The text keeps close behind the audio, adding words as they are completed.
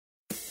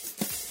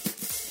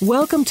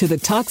Welcome to the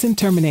Toxin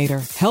Terminator,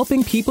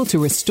 helping people to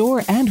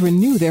restore and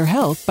renew their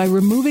health by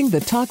removing the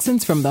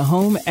toxins from the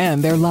home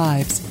and their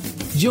lives.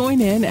 Join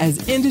in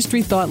as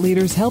industry thought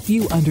leaders help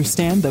you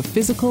understand the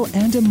physical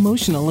and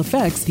emotional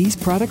effects these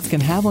products can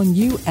have on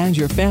you and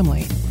your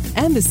family,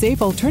 and the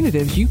safe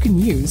alternatives you can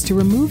use to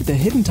remove the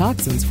hidden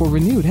toxins for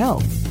renewed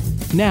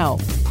health. Now,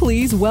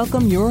 please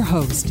welcome your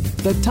host,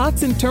 the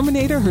Toxin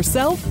Terminator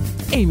herself,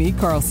 Amy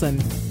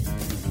Carlson.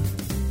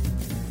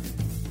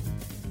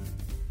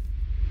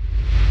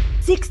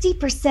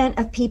 60%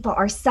 of people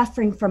are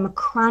suffering from a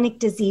chronic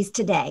disease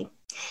today.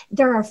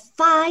 There are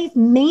 5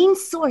 main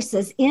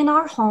sources in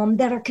our home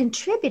that are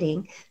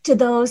contributing to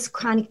those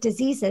chronic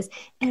diseases,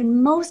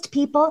 and most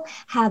people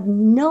have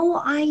no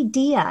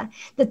idea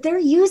that they're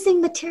using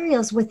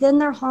materials within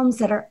their homes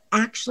that are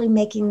actually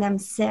making them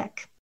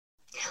sick.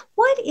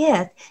 What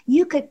if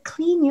you could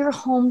clean your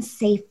home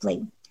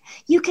safely?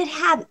 You could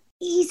have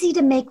easy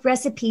to make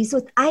recipes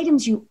with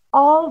items you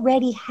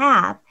already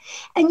have,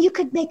 and you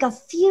could make a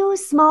few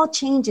small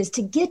changes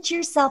to get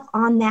yourself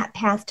on that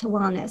path to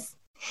wellness.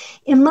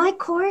 In my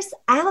course,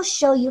 I'll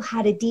show you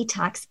how to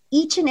detox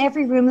each and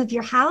every room of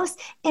your house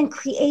and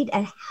create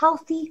a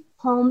healthy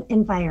home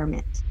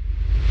environment.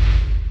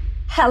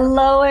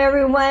 Hello,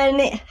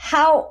 everyone.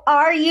 How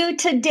are you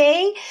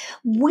today?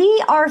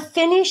 We are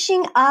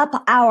finishing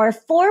up our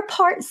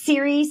 4-part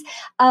series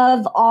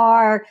of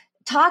our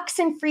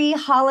Toxin-Free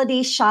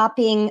holiday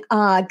shopping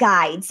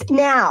guides.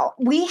 Now,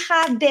 we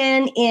have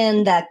been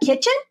in the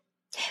kitchen,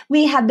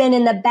 we have been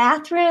in the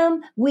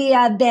bathroom, we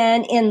have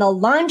been in the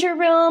laundry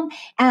room,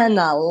 and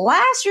the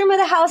last room of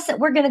the house that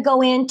we're going to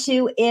go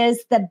into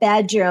is the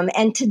bedroom.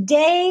 And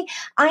today,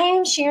 I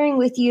am sharing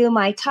with you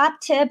my top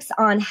tips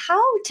on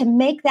how to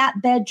make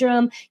that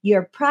bedroom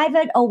your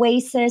private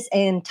oasis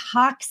and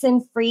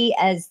toxin-free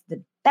as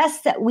the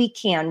best that we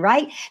can,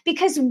 right?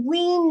 Because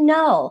we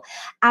know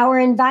our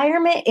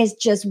environment is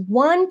just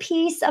one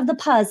piece of the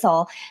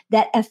puzzle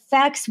that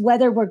affects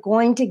whether we're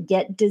going to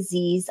get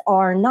disease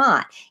or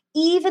not.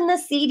 Even the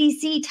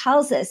CDC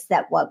tells us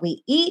that what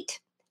we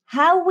eat,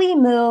 how we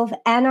move,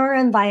 and our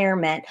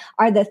environment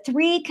are the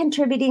 3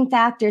 contributing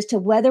factors to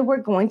whether we're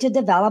going to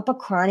develop a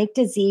chronic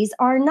disease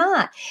or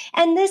not.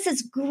 And this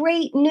is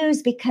great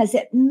news because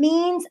it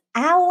means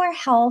our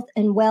health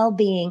and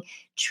well-being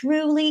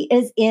truly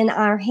is in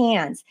our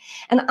hands.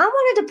 And I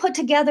wanted to put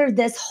together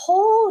this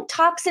whole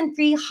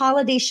toxin-free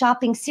holiday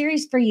shopping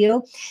series for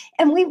you.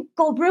 And we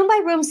go room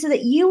by room so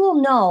that you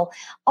will know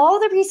all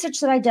the research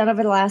that I've done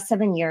over the last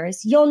 7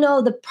 years. You'll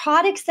know the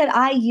products that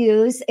I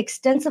use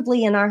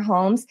extensively in our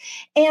homes.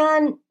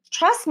 And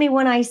trust me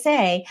when I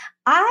say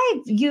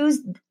I've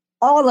used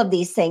all of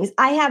these things.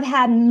 I have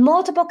had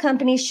multiple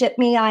companies ship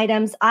me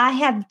items. I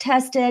have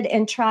tested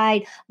and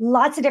tried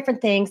lots of different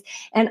things.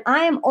 And I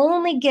am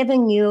only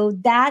giving you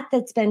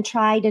that's been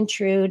tried and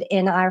true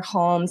in our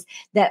homes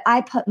that I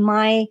put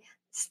my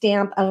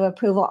stamp of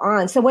approval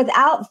on. So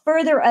without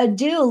further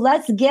ado,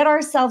 let's get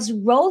ourselves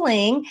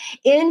rolling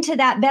into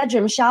that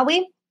bedroom, shall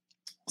we?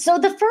 So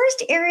the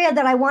first area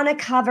that I want to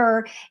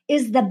cover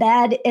is the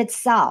bed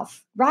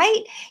itself,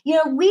 right? You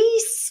know,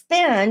 we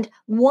spend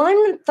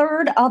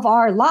 1/3 of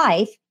our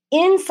life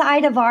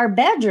inside of our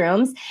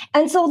bedrooms.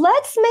 And so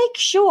let's make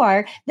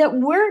sure that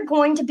we're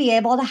going to be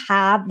able to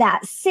have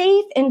that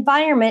safe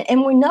environment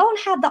and we don't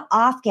have the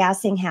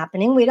off-gassing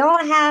happening. We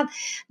don't have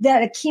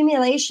that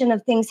accumulation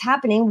of things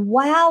happening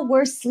while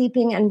we're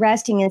sleeping and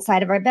resting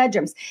inside of our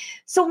bedrooms.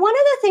 So one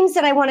of the things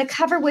that I want to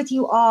cover with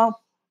you all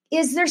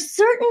is there's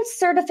certain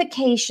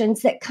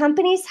certifications that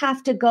companies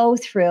have to go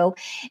through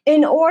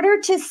in order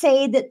to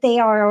say that they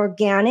are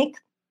organic,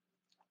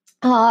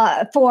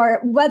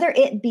 for whether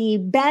it be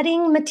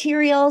bedding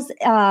materials,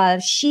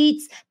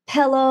 sheets,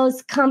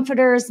 pillows,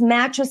 comforters,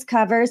 mattress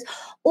covers,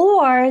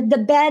 or the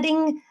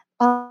bedding,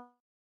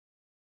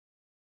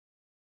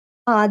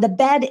 the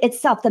bed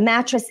itself, the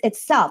mattress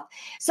itself.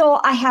 So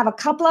I have a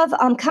couple of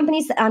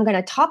companies that I'm going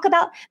to talk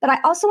about, but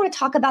I also want to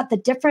talk about the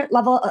different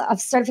level of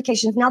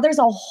certifications. Now, there's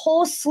a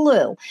whole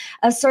slew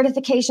of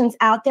certifications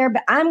out there,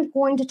 but I'm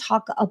going to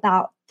talk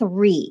about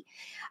 3.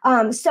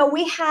 So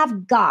we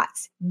have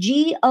GOTS,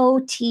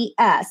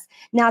 G-O-T-S.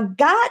 Now,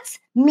 GOTS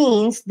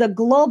means the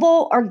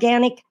Global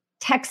Organic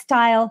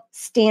Textile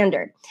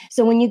Standard.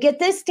 So when you get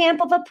this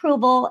stamp of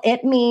approval,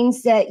 it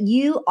means that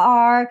you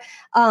are,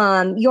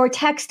 your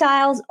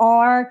textiles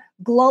are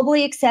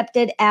globally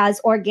accepted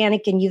as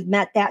organic and you've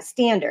met that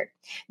standard.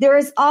 There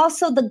is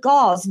also the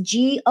GOLS,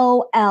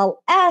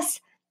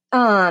 G-O-L-S,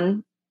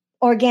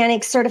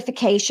 organic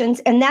certifications,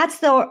 and that's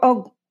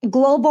the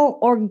Global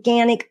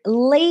Organic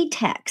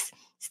Latex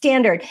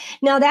Standard.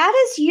 Now that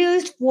is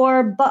used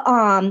for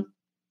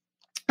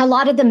a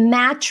lot of the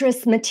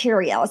mattress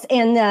materials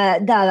and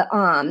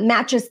the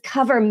mattress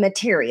cover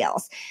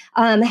materials.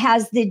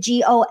 has the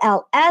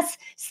GOLS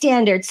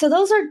standard. So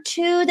those are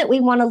two that we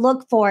want to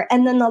look for.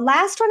 And then the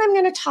last one I'm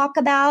going to talk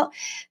about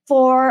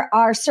for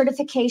our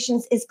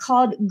certifications is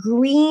called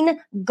Green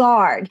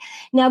Guard.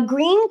 Now,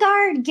 Green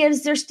Guard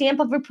gives their stamp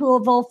of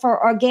approval for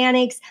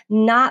organics,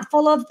 not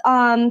full of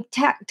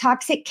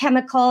toxic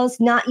chemicals,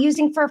 not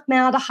using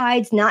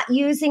formaldehydes, not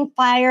using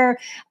fire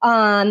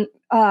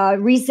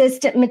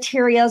resistant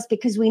materials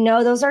because we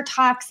know those are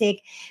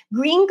toxic.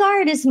 Green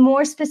Guard is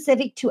more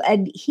specific to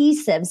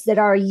adhesives that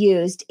are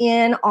used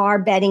in our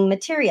bedding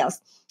materials.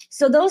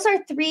 So those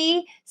are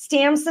three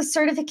stamps of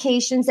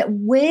certifications that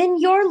when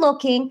you're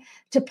looking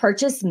to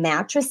purchase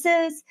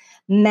mattresses,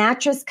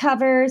 mattress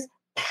covers,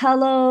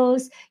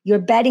 pillows, your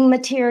bedding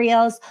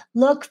materials,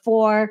 look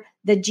for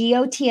the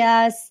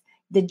GOTS,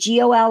 the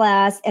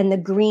GOLS, and the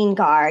Green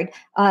Guard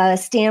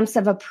stamps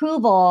of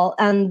approval.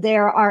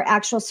 There are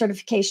actual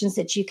certifications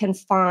that you can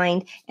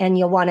find, and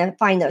you'll want to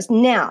find those.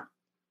 Now,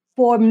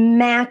 for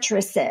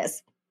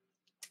mattresses,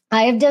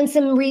 I have done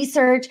some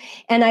research,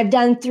 and I've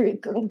gone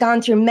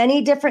through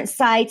many different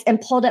sites and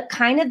pulled up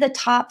kind of the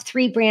top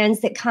 3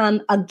 brands that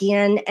come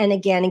again and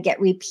again and get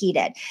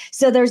repeated.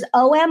 So there's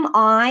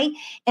OMI,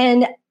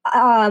 and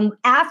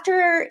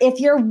if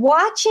you're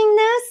watching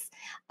this,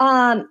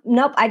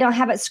 nope, I don't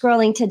have it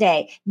scrolling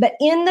today, but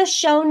in the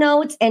show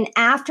notes and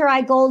after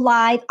I go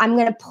live, I'm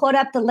going to put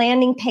up the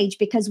landing page,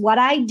 because what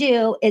I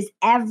do is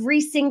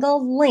every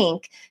single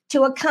link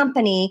to a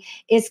company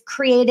is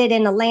created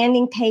in a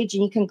landing page,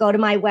 and you can go to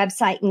my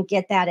website and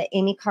get that at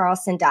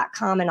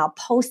amycarlson.com, and I'll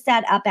post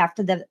that up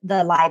after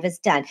the live is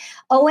done.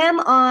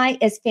 OMI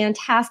is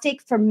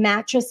fantastic for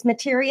mattress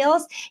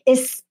materials,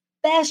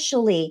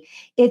 especially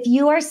if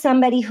you are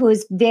somebody who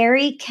is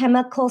very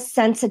chemical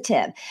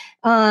sensitive.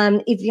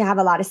 If you have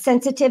a lot of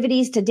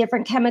sensitivities to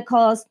different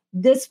chemicals,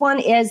 this one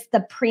is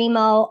the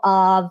primo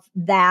of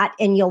that,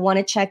 and you'll want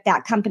to check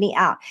that company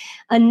out.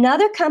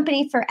 Another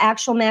company for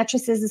actual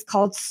mattresses is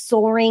called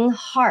Soaring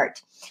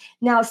Heart.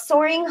 Now,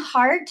 Soaring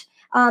Heart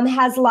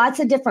has lots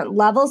of different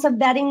levels of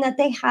bedding that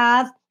they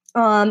have.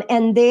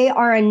 And they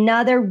are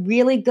another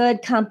really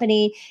good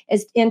company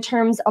in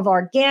terms of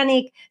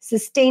organic,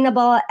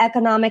 sustainable,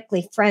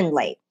 economically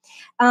friendly.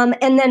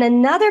 And then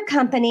another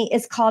company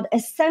is called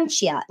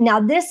Essentia. Now,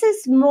 this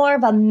is more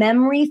of a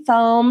memory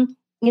foam.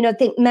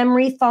 Think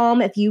memory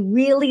foam. If you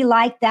really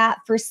like that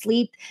for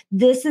sleep,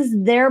 this is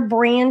their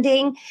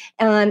branding,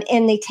 and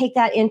they take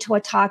that into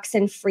a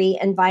toxin-free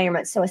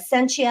environment. So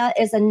Essentia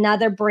is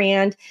another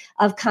brand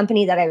of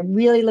company that I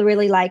really,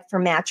 really like for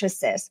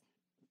mattresses.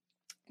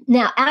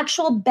 Now,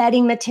 actual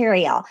bedding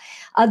material.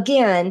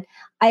 Again,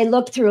 I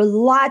looked through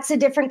lots of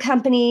different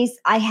companies.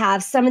 I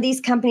have some of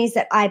these companies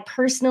that I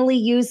personally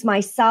use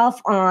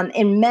myself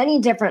in many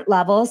different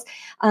levels.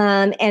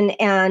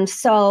 And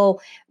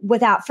so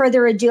without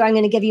further ado, I'm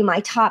going to give you my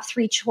top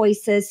 3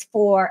 choices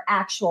for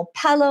actual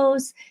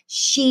pillows,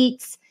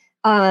 sheets,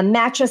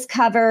 mattress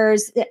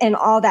covers, and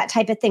all that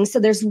type of thing.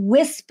 So there's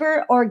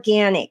Whisper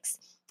Organics.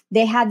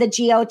 They have the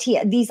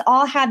GOT. These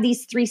all have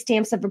these 3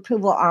 stamps of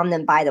approval on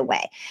them, by the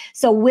way.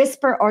 So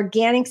Whisper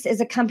Organics is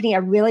a company I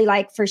really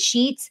like for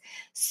sheets.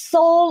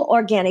 Soul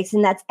Organics,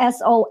 and that's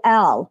SOL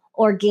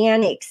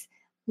Organics.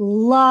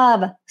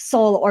 Love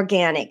Soul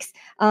Organics.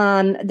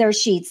 Their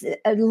sheets.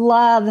 I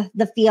love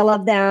the feel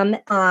of them.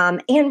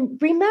 And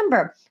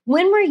remember,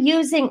 when we're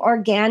using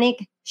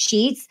organic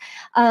sheets,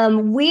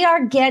 we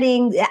are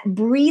getting that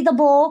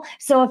breathable.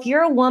 So if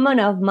you're a woman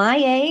of my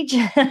age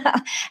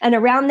and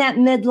around that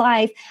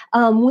midlife,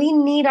 we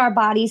need our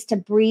bodies to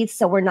breathe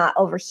so we're not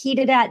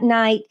overheated at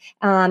night.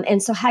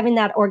 And so having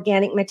that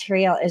organic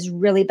material is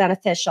really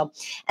beneficial.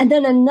 And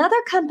then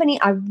another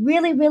company I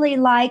really, really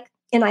like,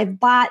 and I've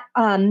bought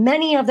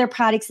many of their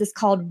products, is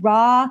called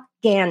Raw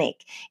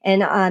Organic,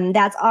 and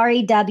that's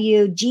REWGANIQUE.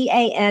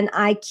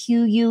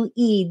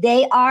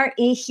 They are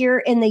here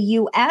in the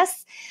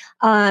U.S.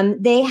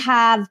 They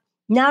have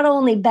not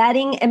only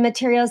bedding and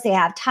materials, they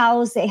have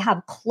towels, they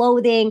have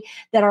clothing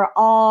that are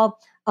all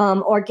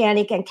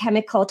organic and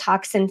chemical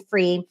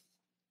toxin-free.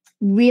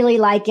 Really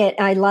like it.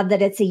 I love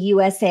that it's a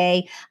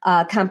USA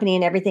company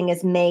and everything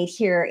is made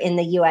here in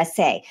the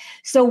USA.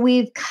 So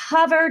we've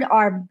covered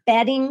our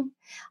bedding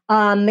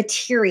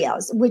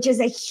materials, which is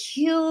a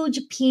huge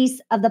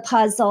piece of the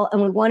puzzle.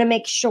 And we want to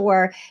make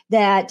sure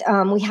that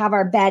we have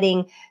our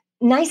bedding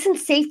nice and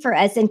safe for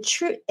us and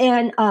true.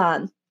 And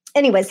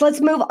anyways,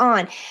 let's move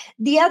on.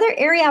 The other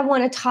area I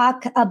want to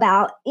talk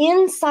about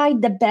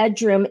inside the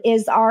bedroom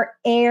is our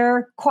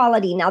air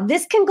quality. Now,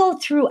 this can go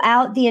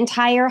throughout the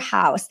entire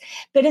house,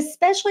 but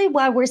especially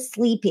while we're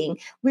sleeping,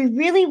 we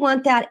really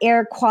want that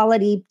air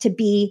quality to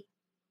be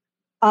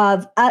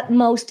of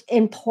utmost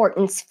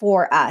importance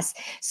for us.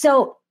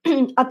 So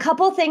a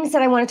couple things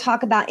that I want to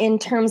talk about in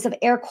terms of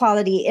air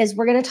quality is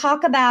we're going to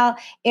talk about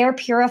air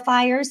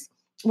purifiers.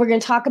 We're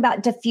going to talk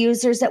about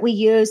diffusers that we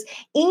use.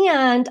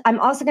 And I'm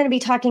also going to be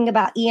talking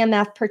about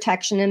EMF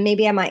protection, and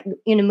maybe I might,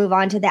 move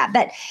on to that.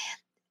 But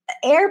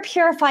air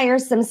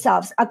purifiers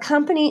themselves, a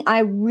company I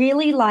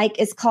really like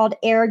is called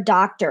Air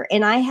Doctor.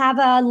 And I have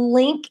a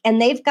link,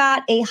 and they've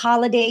got a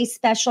holiday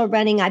special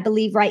running, I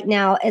believe, right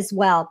now as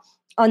well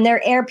on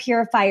their air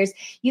purifiers.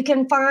 You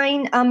can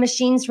find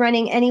machines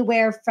running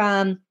anywhere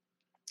from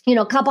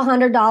a couple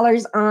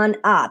 $100 on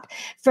up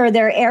for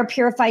their air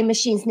purifying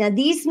machines. Now,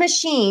 these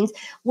machines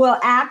will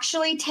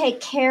actually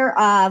take care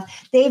of,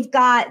 they've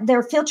got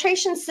their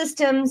filtration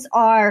systems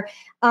are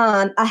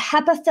a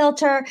HEPA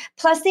filter,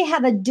 plus they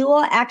have a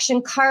dual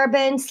action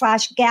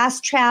carbon/gas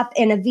trap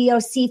and a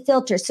VOC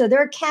filter. So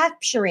they're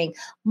capturing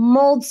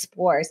mold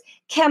spores,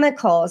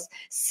 chemicals,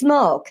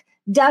 smoke,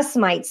 dust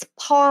mites,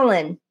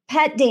 pollen,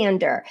 pet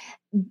dander,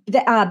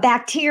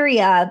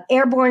 bacteria,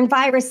 airborne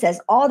viruses,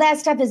 all that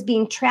stuff is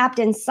being trapped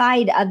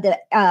inside of the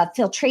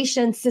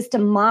filtration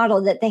system model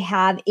that they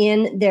have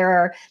in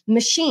their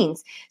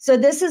machines. So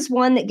this is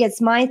one that gets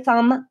my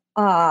thumbs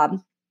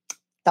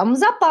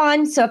up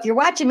on. So if you're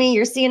watching me,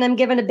 you're seeing I'm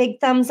giving a big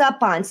thumbs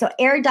up on. So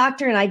Air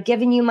Doctor, and I've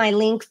given you my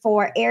link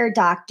for Air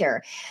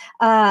Doctor.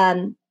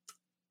 I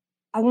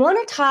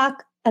want to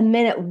talk a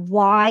minute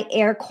why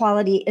air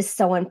quality is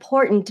so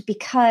important,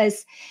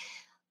 because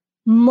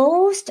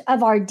most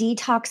of our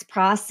detox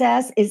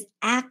process is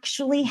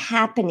actually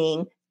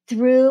happening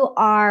through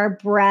our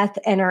breath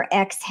and our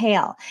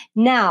exhale.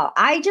 Now,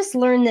 I just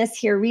learned this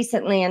here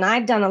recently, and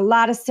I've done a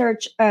lot of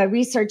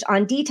research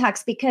on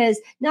detox, because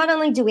not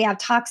only do we have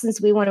toxins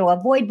we want to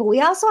avoid, but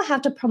we also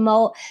have to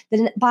promote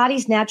the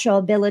body's natural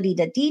ability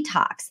to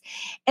detox.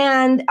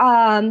 And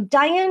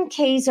Diane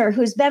Kaiser,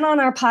 who's been on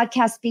our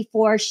podcast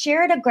before,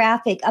 shared a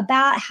graphic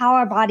about how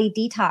our body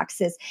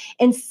detoxes,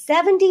 and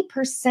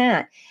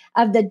 70%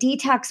 of the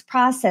detox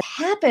process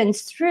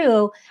happens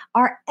through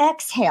our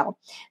exhale,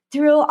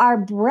 through our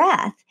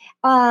breath,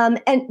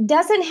 and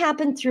doesn't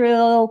happen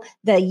through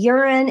the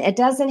urine. It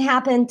doesn't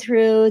happen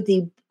through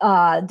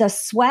the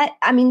sweat.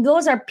 I mean,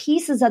 those are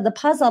pieces of the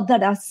puzzle,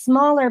 but a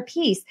smaller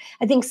piece.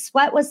 I think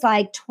sweat was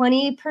like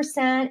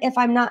 20%, if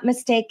I'm not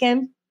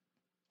mistaken.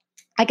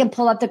 I can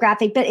pull up the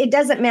graphic, but it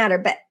doesn't matter.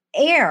 But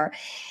air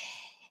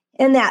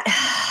and that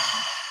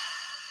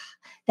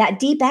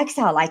deep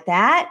exhale like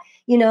that,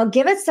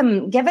 give it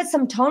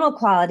some tonal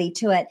quality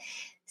to it.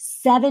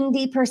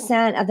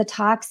 70% of the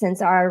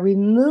toxins are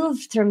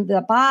removed from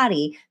the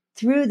body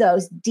through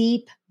those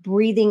deep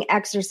breathing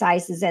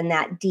exercises and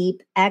that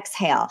deep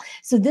exhale.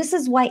 So this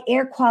is why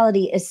air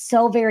quality is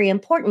so very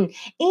important.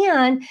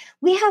 And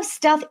we have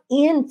stuff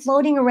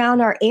floating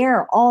around our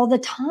air all the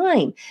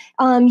time.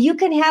 You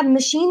can have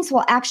machines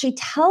will actually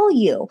tell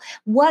you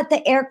what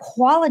the air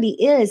quality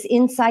is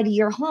inside of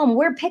your home.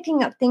 We're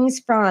picking up things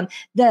from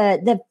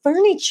the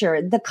furniture,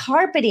 the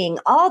carpeting,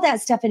 all that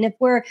stuff. And if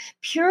we're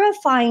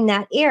purifying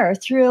that air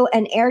through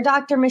an Air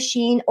Doctor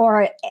machine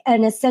or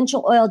an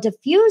essential oil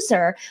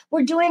diffuser,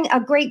 we're doing a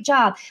great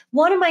job.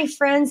 One of my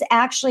friends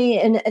actually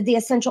in the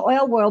essential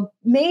oil world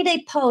made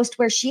a post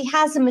where she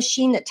has a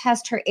machine that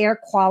tests her air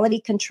quality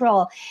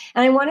control.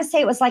 And I want to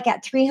say it was like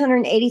at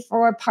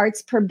 384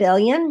 parts per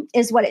billion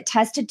is what it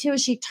tested to.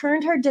 She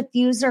turned her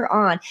diffuser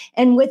on,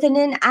 and within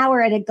an hour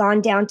it had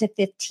gone down to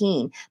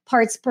 15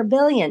 parts per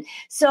billion.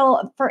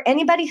 So for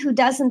anybody who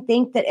doesn't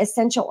think that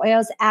essential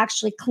oils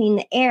actually clean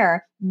the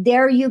air,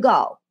 there you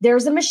go.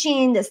 There's a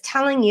machine that's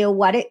telling you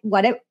what it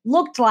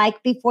looked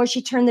like before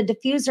she turned the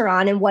diffuser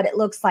on and what it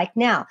looks like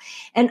now.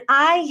 And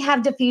I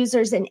have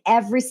diffusers in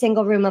every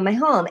single room of my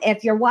home.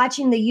 If you're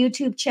watching the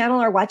YouTube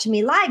channel or watching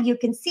me live, you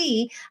can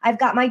see I've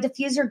got my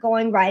diffuser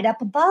going right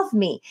up above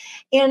me.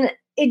 And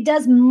it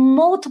does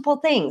multiple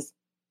things.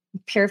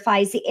 It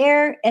purifies the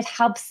air. It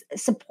helps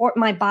support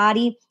my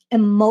body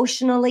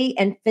emotionally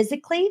and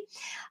physically.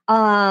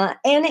 And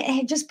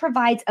it just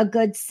provides a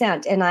good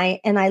scent. And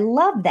I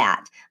love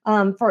that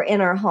for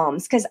in our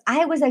homes, because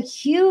I was a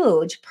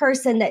huge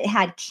person that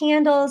had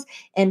candles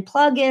and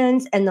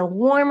plugins and the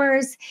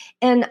warmers.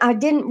 And I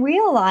didn't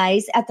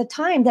realize at the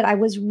time that I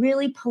was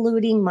really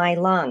polluting my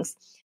lungs.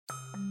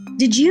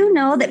 Did you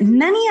know that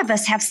many of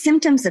us have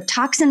symptoms of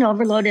toxin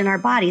overload in our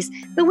bodies,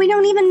 but we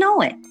don't even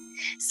know it?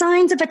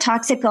 Signs of a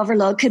toxic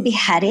overload could be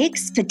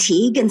headaches,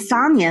 fatigue,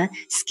 insomnia,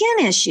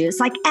 skin issues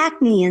like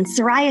acne and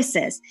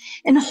psoriasis,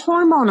 and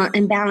hormonal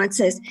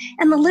imbalances,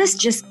 and the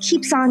list just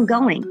keeps on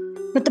going.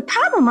 But the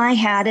problem I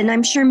had, and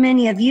I'm sure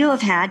many of you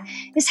have had,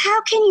 is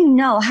how can you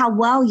know how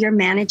well you're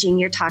managing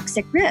your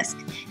toxic risk?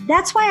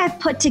 That's why I've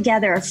put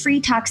together a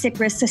free toxic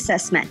risk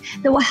assessment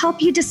that will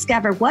help you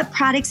discover what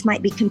products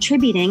might be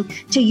contributing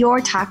to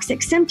your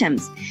toxic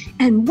symptoms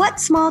and what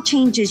small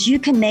changes you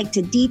can make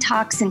to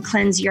detox and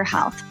cleanse your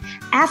health.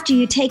 After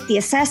you take the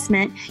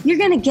assessment, you're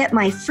going to get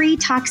my free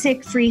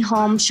toxic-free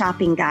home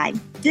shopping guide.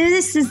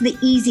 This is the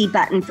easy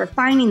button for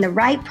finding the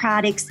right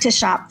products to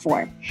shop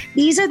for.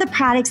 These are the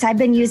products I've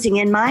been using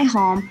in my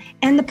home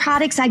and the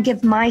products I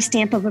give my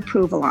stamp of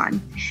approval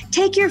on.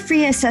 Take your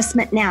free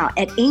assessment now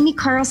at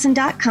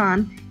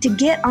amycarlson.com to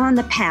get on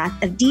the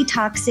path of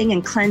detoxing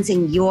and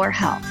cleansing your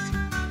health.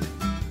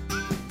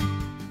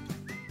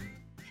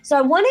 So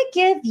I want to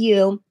give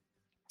you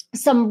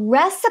some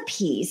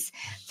recipes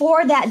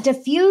for that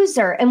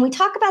diffuser. And we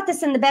talk about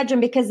this in the bedroom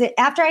because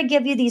after I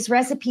give you these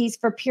recipes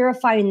for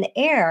purifying the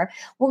air,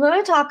 we're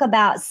going to talk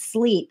about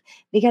sleep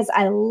because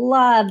I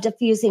love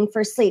diffusing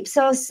for sleep.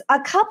 So a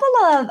couple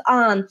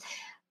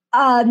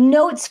of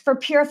notes for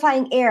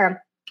purifying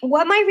air.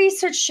 What my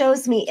research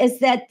shows me is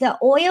that the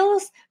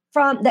oils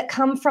that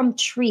come from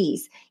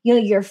trees,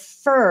 your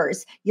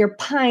firs, your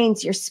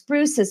pines, your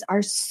spruces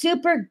are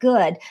super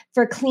good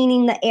for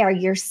cleaning the air.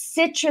 Your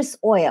citrus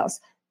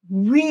oils,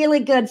 really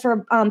good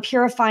for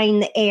purifying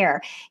the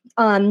air.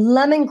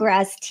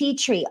 Lemongrass, tea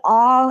tree,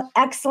 all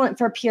excellent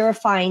for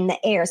purifying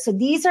the air. So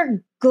these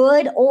are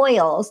good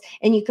oils,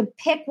 and you can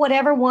pick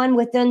whatever one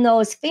within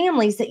those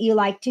families that you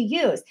like to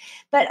use.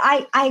 But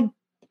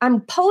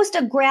I'm post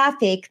a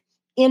graphic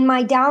in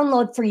my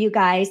download for you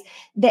guys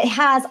that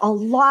has a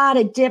lot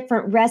of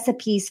different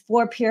recipes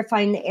for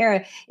purifying the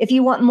air. If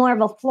you want more of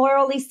a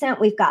florally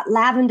scent, we've got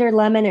lavender,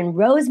 lemon, and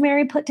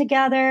rosemary put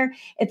together.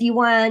 If you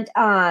want,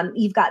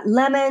 you've got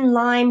lemon,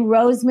 lime,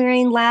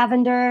 rosemary, and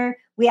lavender.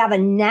 We have a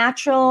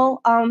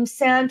natural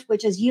scent,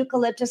 which is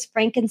eucalyptus,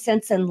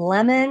 frankincense, and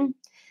lemon.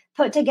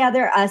 Put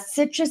together a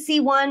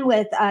citrusy one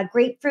with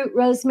grapefruit,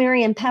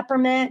 rosemary, and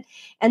peppermint,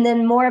 and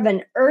then more of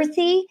an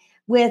earthy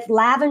with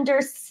lavender,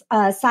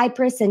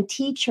 cypress, and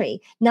tea tree.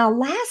 Now,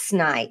 last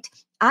night,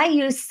 I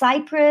used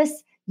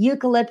cypress,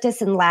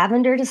 eucalyptus, and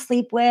lavender to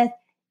sleep with.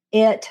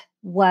 It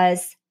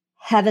was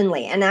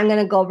heavenly. And I'm going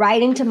to go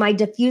right into my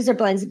diffuser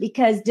blends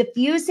because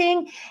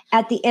diffusing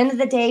at the end of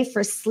the day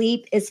for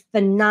sleep is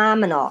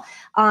phenomenal.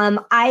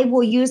 I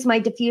will use my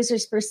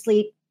diffusers for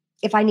sleep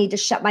if I need to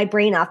shut my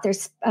brain off.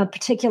 There's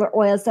particular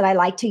oils that I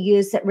like to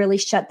use that really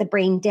shut the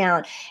brain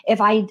down.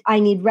 If I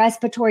need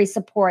respiratory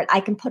support,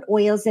 I can put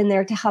oils in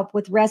there to help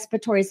with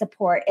respiratory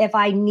support. If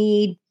I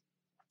need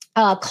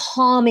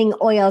calming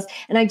oils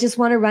and I just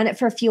want to run it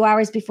for a few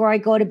hours before I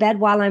go to bed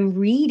while I'm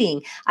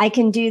reading, I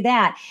can do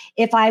that.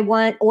 If I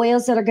want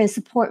oils that are going to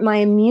support my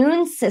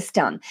immune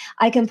system,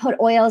 I can put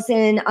oils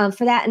in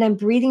for that, and I'm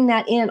breathing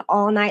that in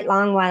all night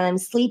long while I'm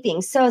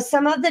sleeping. So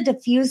some of the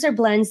diffuser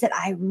blends that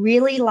I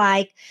really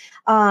like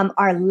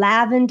are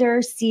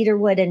lavender,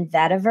 cedarwood, and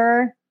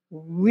vetiver.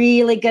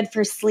 Really good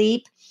for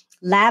sleep.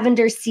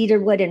 Lavender,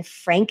 cedarwood, and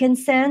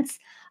frankincense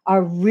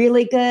are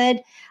really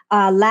good.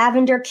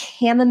 Lavender,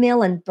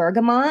 chamomile, and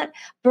bergamot.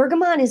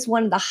 Bergamot is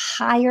one of the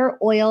higher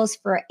oils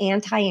for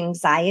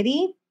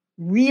anti-anxiety.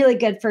 Really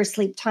good for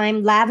sleep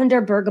time.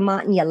 Lavender,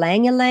 bergamot, and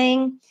ylang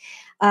ylang.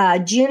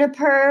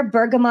 Juniper,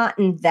 bergamot,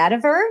 and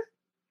vetiver.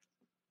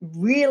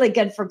 Really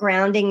good for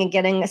grounding and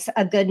getting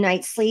a good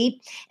night's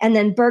sleep. And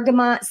then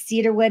bergamot,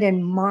 cedarwood,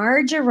 and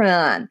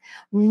marjoram.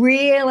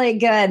 Really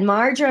good.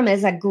 Marjoram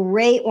is a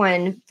great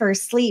one for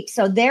sleep.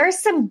 So there's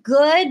some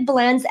good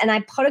blends, and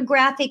I put a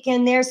graphic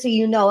in there so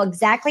you know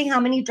exactly how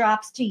many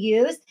drops to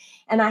use.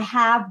 And I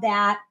have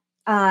that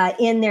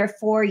in there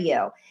for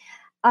you.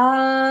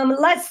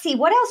 Let's see.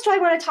 What else do I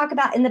want to talk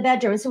about in the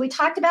bedroom? So we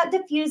talked about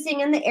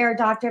diffusing in the air,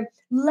 doctor.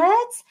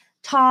 Let's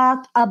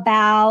talk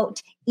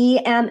about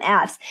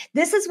EMFs.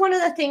 This is one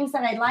of the things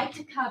that I like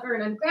to cover,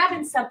 and I'm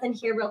grabbing something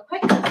here real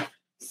quick.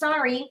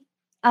 Sorry,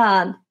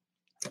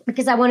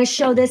 because I want to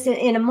show this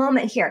in a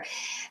moment here.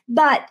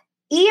 But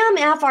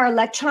EMF are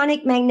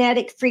electronic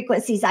magnetic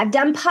frequencies. I've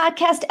done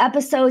podcast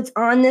episodes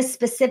on this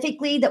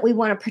specifically, that we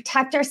want to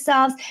protect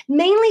ourselves,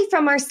 mainly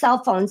from our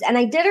cell phones. And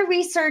I did a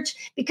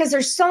research because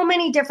there's so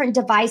many different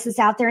devices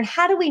out there. And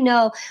how do we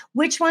know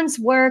which ones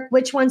work,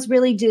 which ones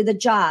really do the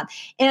job?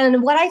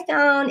 And what I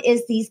found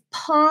is these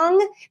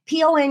Pong,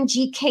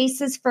 P-O-N-G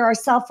cases for our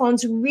cell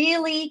phones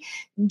really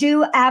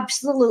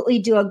absolutely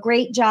do a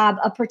great job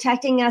of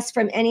protecting us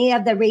from any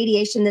of the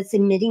radiation that's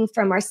emitting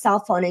from our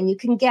cell phone. And you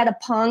can get a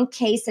Pong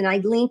case, and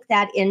I link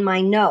that in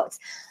my notes.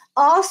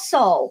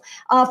 Also,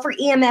 for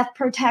EMF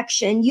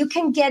protection, you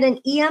can get an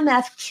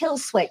EMF kill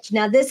switch.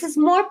 Now, this is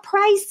more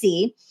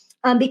pricey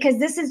because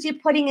this is you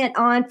putting it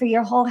on for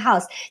your whole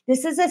house.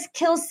 This is a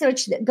kill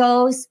switch that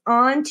goes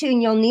on to,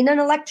 and you'll need an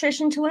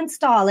electrician to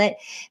install it,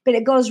 but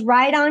it goes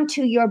right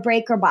onto your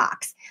breaker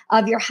box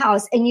of your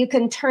house, and you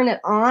can turn it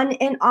on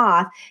and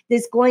off.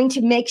 That's going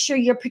to make sure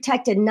you're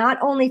protected not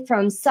only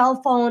from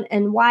cell phone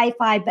and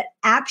Wi-Fi, but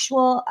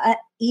actual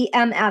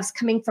EMFs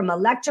coming from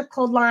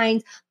electrical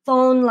lines,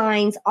 phone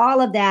lines,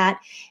 all of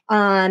that.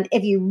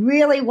 If you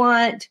really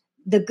want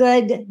the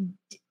good,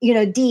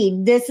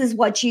 deed, this is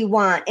what you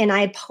want. And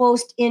I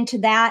post into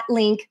that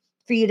link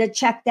for you to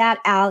check that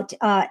out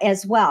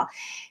as well.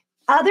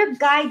 Other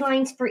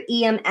guidelines for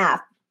EMF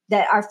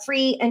that are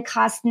free and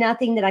cost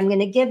nothing that I'm going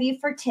to give you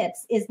for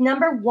tips is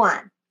number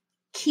 1,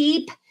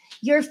 keep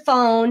your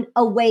phone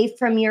away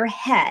from your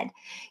head.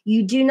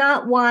 You do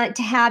not want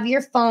to have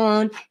your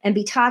phone and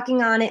be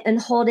talking on it and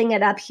holding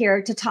it up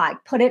here to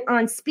talk. Put it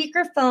on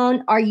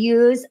speakerphone or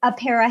use a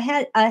pair of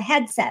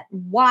headset,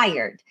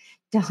 wired.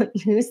 Don't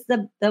use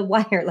the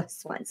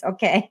wireless ones,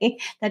 okay?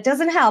 That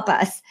doesn't help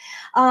us.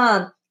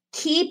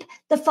 Keep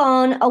the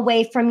phone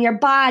away from your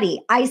body.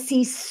 I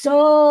see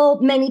so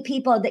many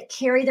people that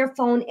carry their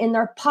phone in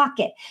their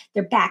pocket,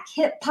 their back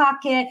hip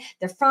pocket,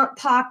 their front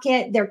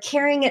pocket. They're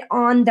carrying it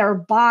on their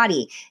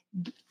body.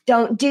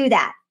 Don't do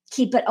that.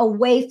 Keep it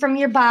away from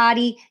your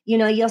body.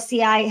 You'll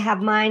see I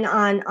have mine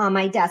on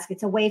my desk.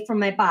 It's away from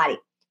my body.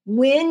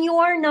 When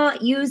you're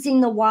not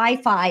using the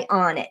Wi-Fi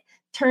on it,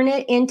 turn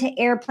it into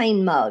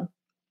airplane mode.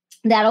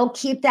 That'll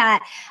keep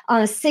that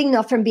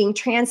signal from being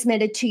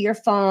transmitted to your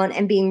phone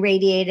and being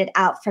radiated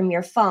out from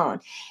your phone.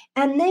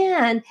 And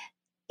then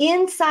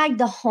inside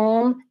the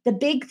home, the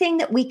big thing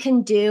that we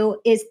can do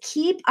is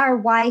keep our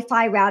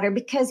Wi-Fi router,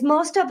 because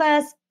most of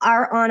us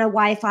are on a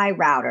Wi-Fi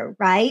router,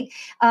 right?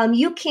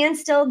 You can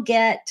still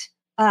get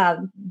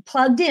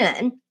plugged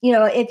in,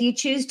 if you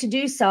choose to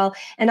do so.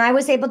 And I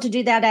was able to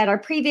do that at our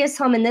previous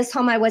home. In this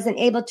home, I wasn't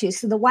able to.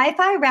 So the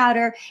Wi-Fi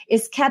router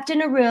is kept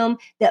in a room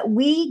that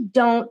we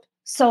don't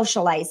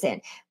socialize in.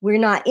 We're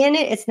not in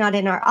it. It's not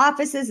in our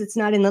offices. It's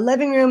not in the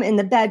living room, in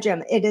the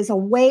bedroom. It is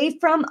away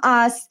from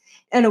us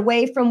and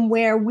away from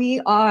where we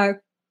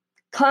are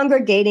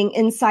congregating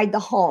inside the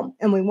home.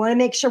 And we want to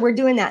make sure we're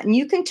doing that. And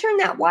you can turn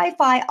that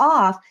Wi-Fi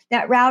off,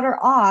 that router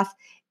off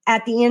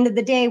at the end of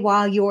the day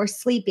while you're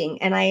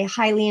sleeping. And I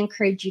highly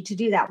encourage you to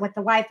do that with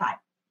the Wi-Fi.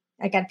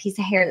 I got a piece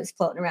of hair that's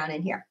floating around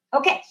in here.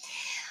 Okay.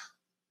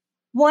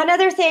 One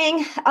other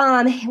thing,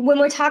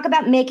 when we talk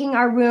about making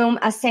our room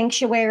a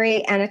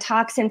sanctuary and a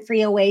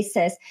toxin-free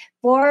oasis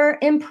for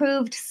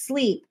improved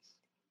sleep,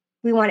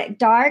 we want it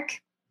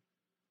dark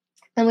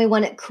and we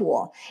want it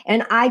cool.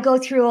 And I go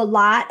through a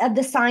lot of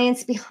the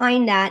science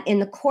behind that in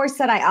the course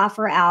that I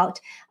offer out.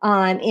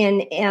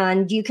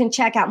 And you can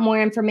check out more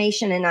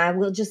information, and I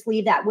will just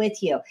leave that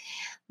with you.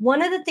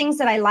 One of the things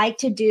that I like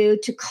to do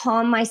to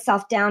calm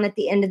myself down at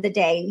the end of the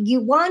day, you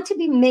want to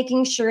be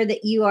making sure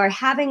that you are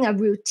having a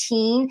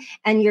routine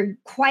and you're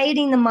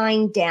quieting the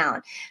mind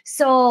down.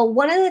 So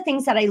one of the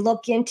things that I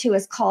look into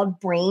is called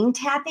brain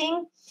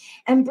tapping.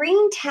 And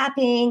brain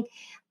tapping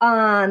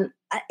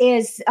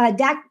is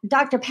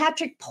Dr.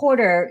 Patrick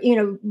Porter,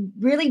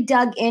 really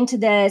dug into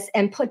this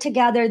and put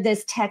together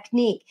this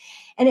technique.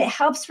 And it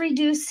helps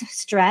reduce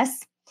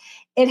stress.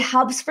 It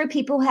helps for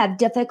people who have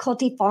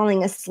difficulty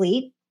falling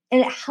asleep. And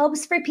it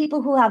helps for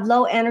people who have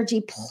low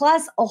energy,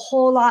 plus a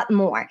whole lot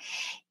more.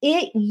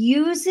 It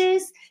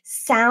uses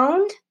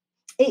sound,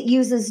 it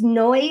uses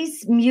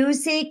noise,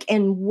 music,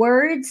 and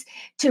words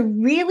to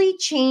really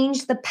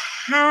change the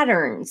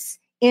patterns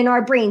in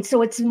our brain.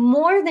 So it's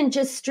more than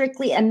just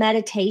strictly a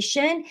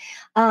meditation.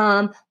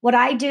 What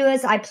I do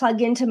is I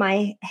plug into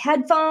my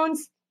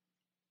headphones,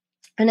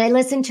 and I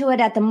listen to it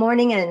at the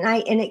morning and at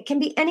night, and it can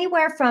be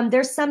anywhere from,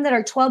 there's some that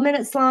are 12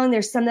 minutes long,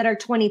 there's some that are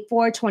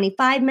 24,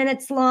 25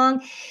 minutes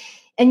long.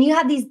 And you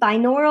have these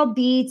binaural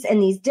beats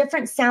and these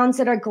different sounds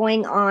that are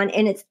going on,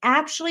 and it's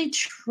actually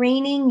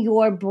training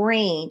your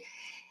brain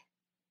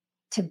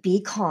to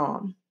be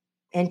calm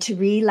and to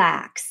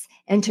relax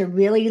and to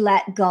really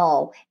let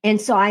go.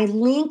 And so I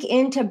link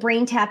into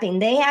brain tapping.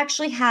 They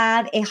actually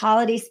have a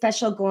holiday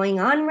special going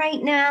on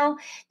right now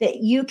that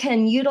you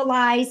can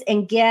utilize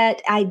and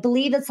get, I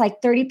believe it's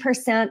like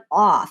 30%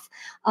 off.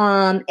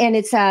 And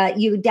it's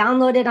you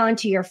download it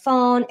onto your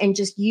phone and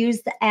just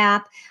use the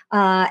app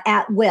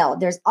at will.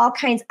 There's all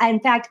kinds. In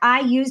fact,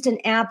 I used an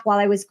app while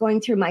I was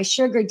going through my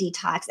sugar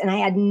detox, and I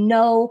had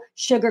no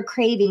sugar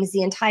cravings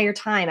the entire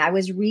time. I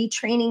was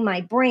retraining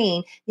my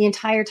brain the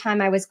entire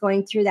time I was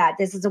going through that.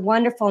 This is a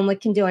wonderful, and we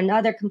can do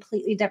another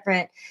completely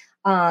different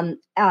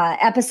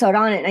episode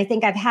on it. And I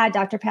think I've had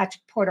Dr.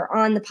 Patrick Porter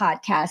on the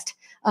podcast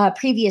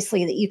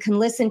previously that you can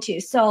listen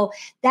to. So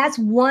that's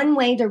one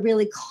way to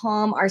really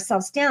calm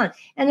ourselves down.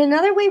 And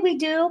another way we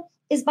do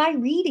is by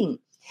reading,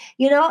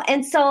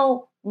 and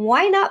so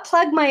why not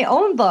plug my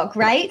own book,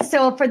 right?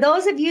 So for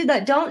those of you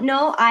that don't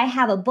know, I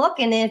have a book.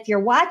 And if you're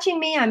watching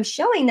me, I'm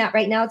showing that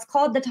right now. It's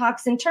called The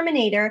Toxin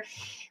Terminator.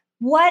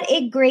 What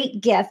a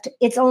great gift.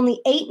 It's only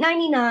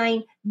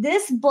 $8.99.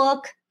 This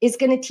book is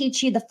going to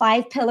teach you the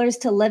 5 pillars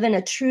to live in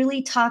a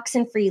truly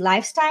toxin-free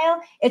lifestyle.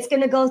 It's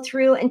going to go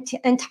through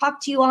and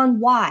talk to you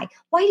on why.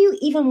 Why do you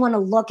even want to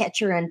look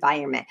at your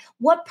environment?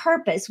 What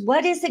purpose?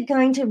 What is it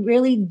going to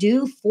really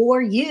do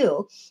for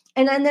you?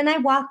 And then I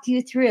walk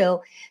you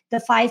through the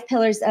 5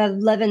 pillars of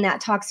living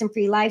that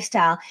toxin-free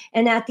lifestyle.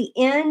 And at the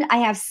end, I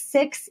have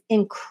 6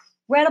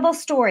 incredible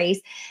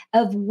stories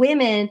of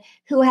women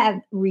who have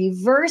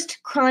reversed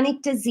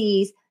chronic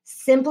disease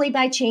simply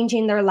by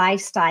changing their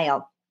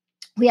lifestyle.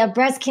 We have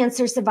breast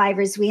cancer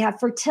survivors, we have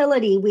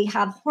fertility, we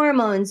have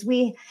hormones,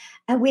 we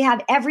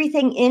have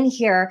everything in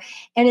here,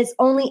 and it's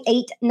only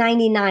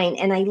 $8.99.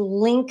 And I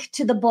link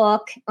to the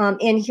book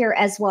in here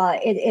as well.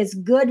 It is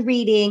good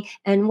reading,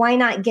 and why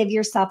not give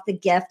yourself the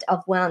gift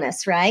of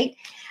wellness, right?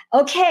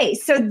 Okay,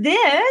 so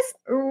this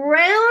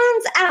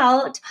rounds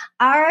out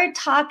our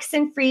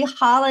toxin-free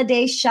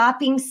holiday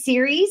shopping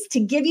series to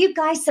give you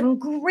guys some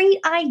great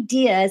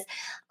ideas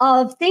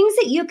of things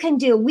that you can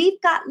do.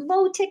 We've got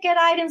low ticket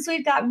items.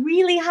 We've got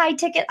really high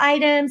ticket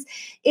items.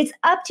 It's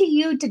up to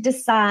you to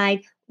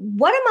decide,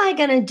 what am I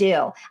going to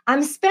do?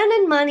 I'm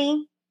spending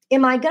money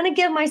Am I going to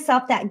give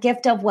myself that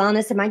gift of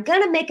wellness? Am I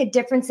going to make a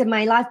difference in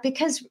my life?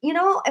 Because,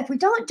 if we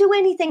don't do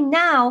anything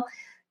now,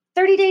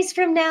 30 days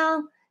from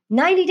now,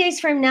 90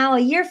 days from now, a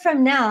year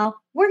from now,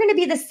 we're going to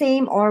be the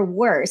same or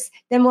worse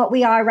than what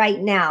we are right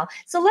now.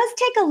 So let's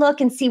take a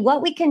look and see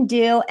what we can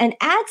do and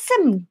add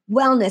some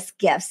wellness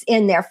gifts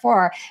in there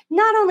for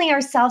not only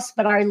ourselves,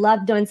 but our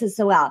loved ones as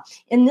well.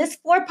 In this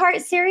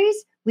 4-part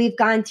series, we've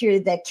gone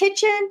through the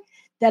kitchen,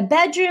 the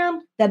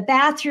bedroom, the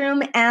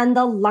bathroom, and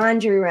the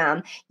laundry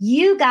room.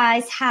 You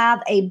guys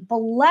have a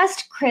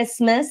blessed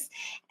Christmas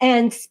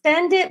and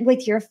spend it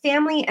with your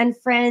family and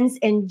friends,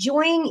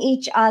 enjoying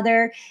each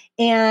other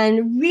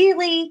and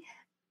really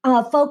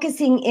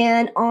focusing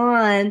in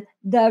on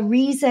the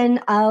reason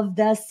of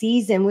the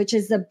season, which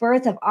is the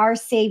birth of our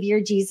Savior,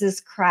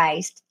 Jesus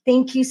Christ.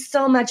 Thank you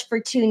so much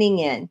for tuning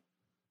in.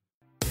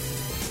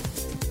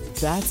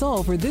 That's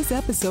all for this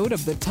episode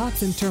of the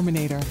Toxin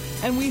Terminator,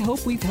 and we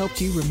hope we've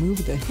helped you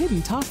remove the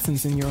hidden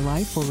toxins in your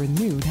life for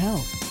renewed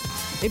health.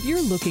 If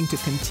you're looking to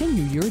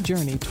continue your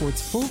journey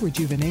towards full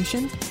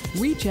rejuvenation,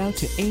 reach out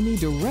to Amy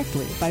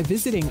directly by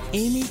visiting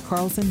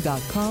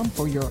amycarlson.com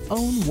for your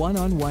own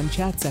one-on-one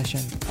chat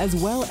session, as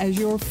well as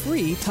your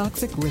free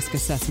toxic risk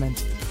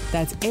assessment.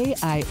 That's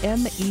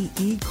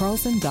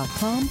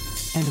AIMEEcarlson.com.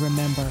 And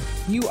remember,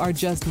 you are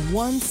just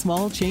one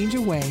small change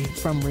away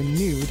from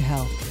renewed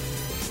health.